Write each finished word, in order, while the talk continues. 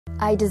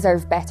I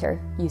deserve better,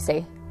 you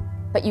say,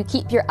 but you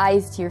keep your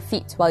eyes to your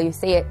feet while you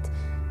say it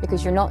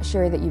because you're not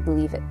sure that you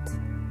believe it.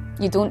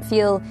 You don't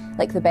feel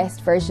like the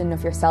best version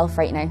of yourself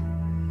right now.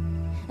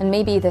 And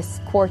maybe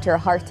this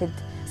quarter-hearted,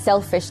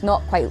 selfish,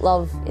 not quite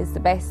love is the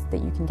best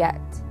that you can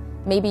get.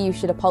 Maybe you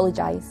should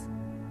apologise.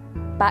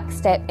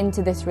 Backstep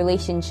into this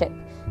relationship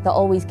that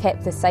always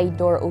kept the side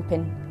door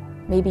open.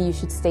 Maybe you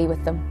should stay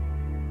with them.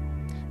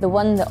 The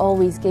one that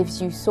always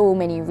gives you so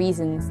many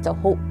reasons to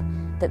hope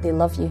that they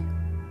love you.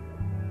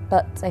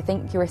 But I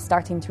think you are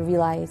starting to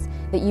realise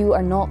that you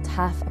are not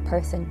half a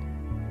person.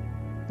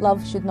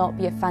 Love should not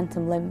be a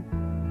phantom limb,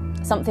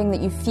 something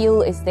that you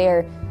feel is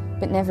there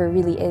but never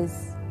really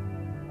is.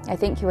 I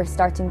think you are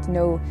starting to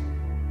know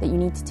that you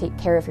need to take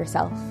care of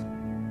yourself.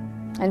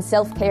 And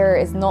self-care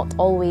is not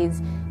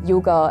always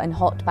yoga and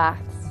hot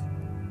baths.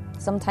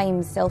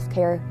 Sometimes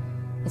self-care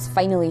is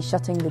finally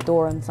shutting the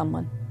door on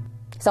someone.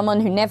 Someone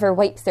who never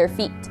wipes their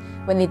feet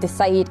when they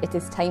decide it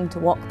is time to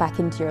walk back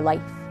into your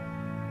life.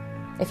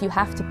 If you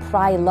have to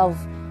pry love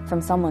from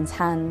someone's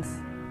hands,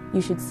 you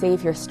should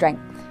save your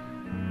strength.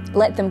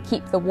 Let them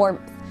keep the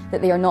warmth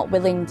that they are not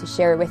willing to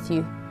share with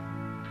you.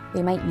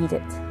 They might need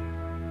it.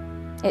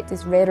 It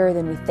is rarer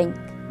than we think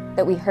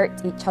that we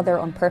hurt each other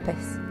on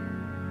purpose.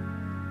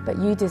 But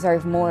you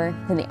deserve more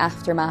than the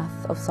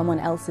aftermath of someone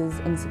else's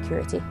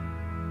insecurity.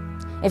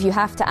 If you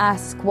have to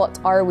ask, what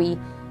are we?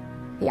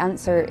 The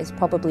answer is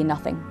probably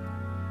nothing.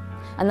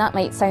 And that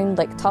might sound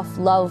like tough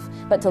love,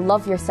 but to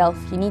love yourself,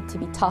 you need to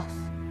be tough.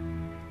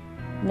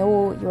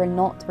 No, you are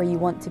not where you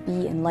want to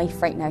be in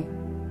life right now.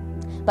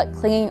 But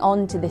clinging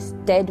on to this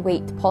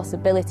dead-weight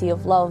possibility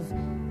of love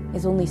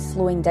is only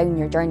slowing down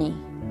your journey.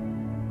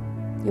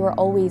 You are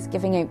always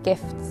giving out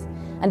gifts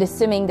and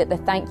assuming that the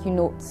thank you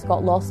notes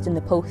got lost in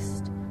the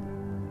post.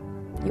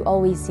 You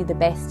always see the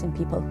best in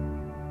people,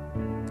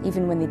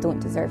 even when they don't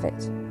deserve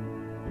it.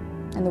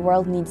 And the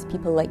world needs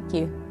people like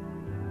you.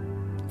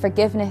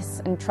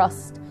 Forgiveness and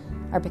trust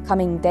are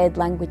becoming dead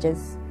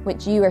languages,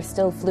 which you are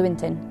still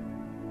fluent in.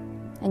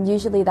 And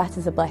usually that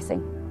is a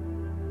blessing.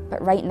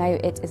 But right now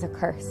it is a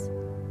curse.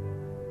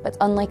 But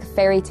unlike a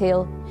fairy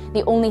tale,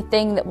 the only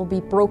thing that will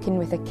be broken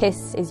with a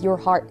kiss is your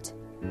heart.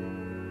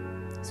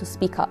 So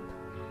speak up.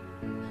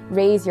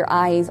 Raise your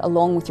eyes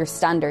along with your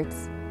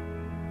standards.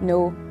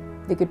 No,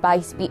 the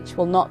goodbye speech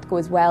will not go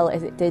as well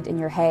as it did in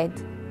your head.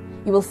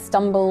 You will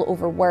stumble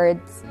over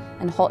words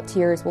and hot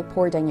tears will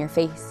pour down your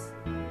face.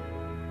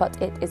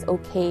 But it is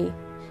okay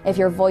if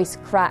your voice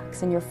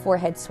cracks and your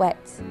forehead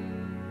sweats.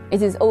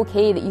 It is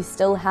okay that you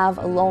still have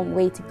a long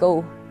way to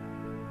go.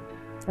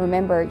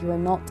 Remember, you are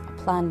not a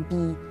plan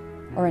B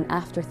or an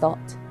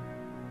afterthought.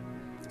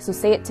 So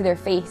say it to their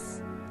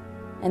face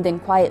and then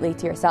quietly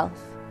to yourself.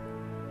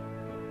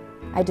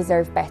 I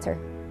deserve better.